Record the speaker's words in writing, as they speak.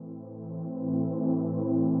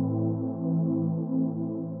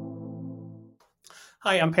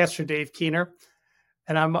Hi, I'm Pastor Dave Keener,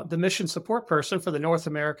 and I'm the mission support person for the North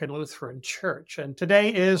American Lutheran Church. And today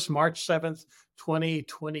is March 7th,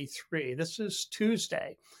 2023. This is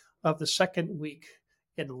Tuesday of the second week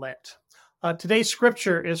in Lent. Today's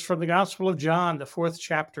scripture is from the Gospel of John, the fourth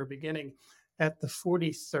chapter, beginning at the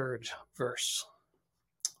 43rd verse.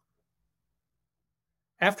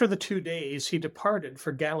 After the 2 days, he departed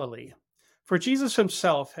for Galilee, for Jesus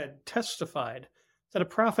himself had testified that a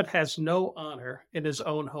prophet has no honor in his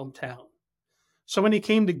own hometown. So when he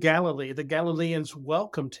came to Galilee, the Galileans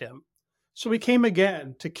welcomed him. So he came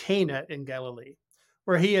again to Cana in Galilee,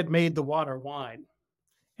 where he had made the water wine.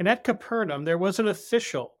 And at Capernaum there was an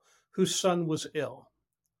official whose son was ill.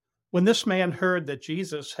 When this man heard that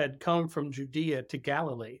Jesus had come from Judea to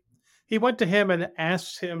Galilee, he went to him and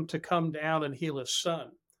asked him to come down and heal his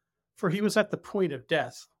son, for he was at the point of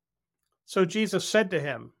death. So Jesus said to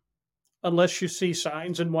him, "Unless you see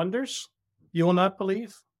signs and wonders, you will not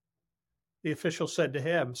believe?" The official said to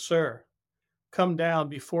him, "Sir, come down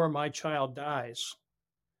before my child dies."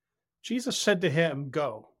 Jesus said to him,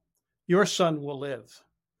 "Go, your son will live."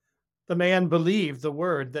 The man believed the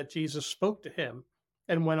word that Jesus spoke to him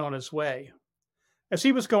and went on his way. As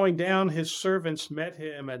he was going down, his servants met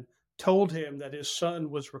him and told him that his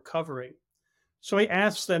son was recovering. So he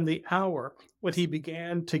asked them the hour when he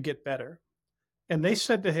began to get better. And they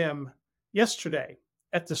said to him, "Yesterday,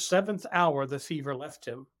 at the 7th hour, the fever left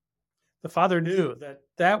him." The father knew that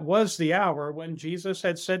that was the hour when Jesus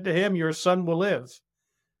had said to him, "Your son will live."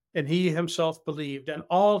 And he himself believed, and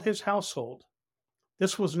all his household.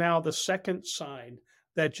 This was now the second sign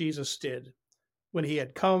that Jesus did when he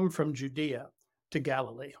had come from Judea to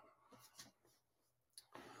Galilee.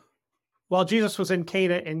 While Jesus was in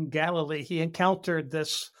Cana in Galilee, he encountered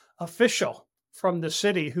this official from the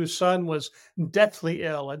city whose son was deathly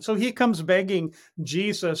ill. And so he comes begging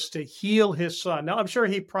Jesus to heal his son. Now, I'm sure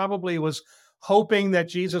he probably was hoping that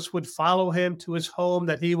Jesus would follow him to his home,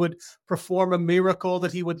 that he would perform a miracle,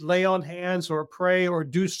 that he would lay on hands or pray or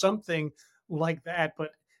do something like that.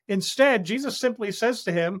 But instead, Jesus simply says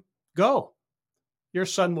to him, "Go, your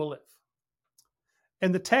son will live."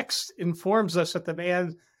 And the text informs us that the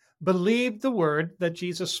man believed the word that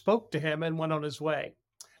Jesus spoke to him and went on his way.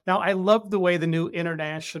 Now, I love the way the New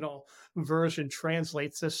International Version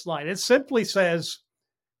translates this line. It simply says,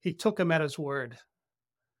 he took him at his word.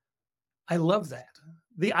 I love that.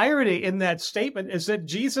 The irony in that statement is that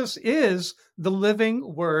Jesus is the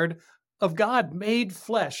living word of God made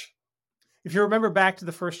flesh. If you remember back to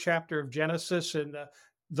the first chapter of Genesis and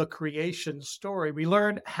the creation story, we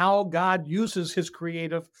learn how God uses his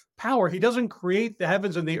creative power. He doesn't create the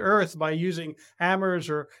heavens and the earth by using hammers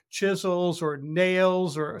or chisels or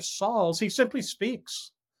nails or saws. He simply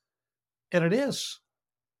speaks, and it is.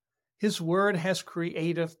 His word has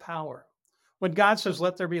creative power. When God says,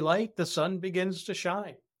 "Let there be light," the sun begins to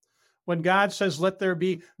shine. When God says, "Let there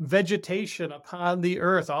be vegetation upon the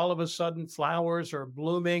earth," all of a sudden flowers are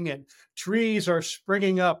blooming and trees are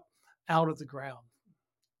springing up out of the ground.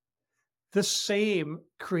 This same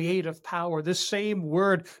creative power, this same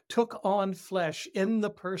word took on flesh in the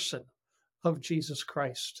person of Jesus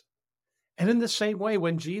Christ. And in the same way,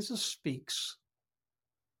 when Jesus speaks,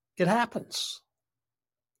 it happens.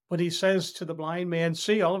 When he says to the blind man,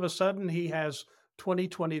 "See," all of a sudden he has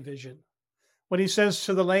 20/20 vision. When he says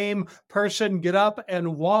to the lame person, "Get up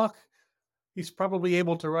and walk," he's probably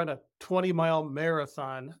able to run a 20-mile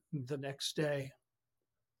marathon the next day.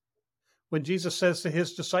 When Jesus says to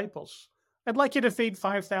his disciples, "I'd like you to feed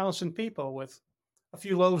 5,000 people with a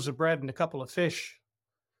few loaves of bread and a couple of fish,"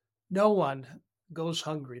 no one goes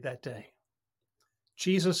hungry that day.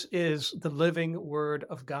 Jesus is the living word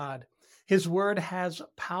of God. His word has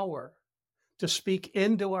power to speak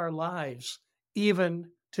into our lives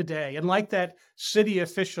even today. And like that city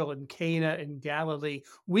official in Cana in Galilee,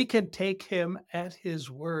 we can take him at his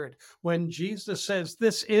word. When Jesus says,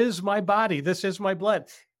 "This is my body, this is my blood,"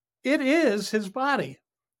 it is his body.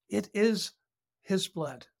 It is his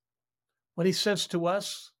blood. When he says to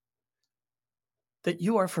us that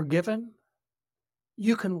you are forgiven,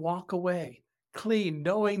 you can walk away clean,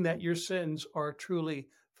 knowing that your sins are truly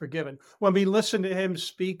forgiven. When we listen to him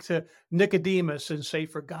speak to Nicodemus and say,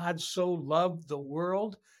 "For God so loved the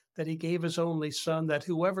world that he gave his only son, that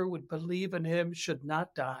whoever would believe in him should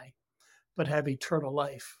not die, but have eternal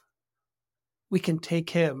life," we can take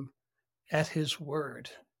him at his word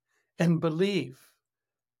and believe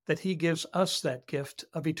that he gives us that gift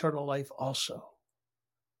of eternal life also.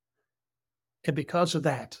 And because of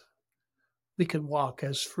that, we can walk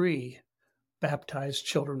as free, baptized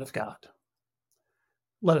children of God.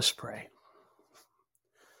 Let us pray.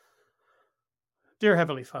 Dear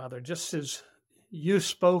Heavenly Father, just as You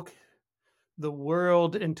spoke the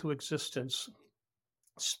world into existence.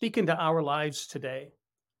 Speak into our lives today.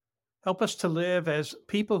 Help us to live as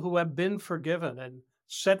people who have been forgiven and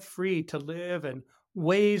set free to live in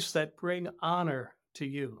ways that bring honor to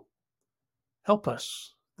you. Help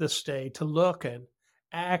us this day to look and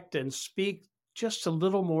act and speak just a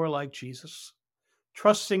little more like Jesus,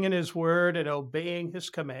 trusting in his word and obeying his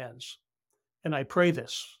commands. And I pray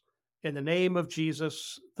this in the name of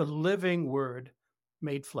Jesus, the living word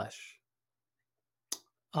made flesh.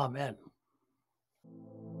 Amen.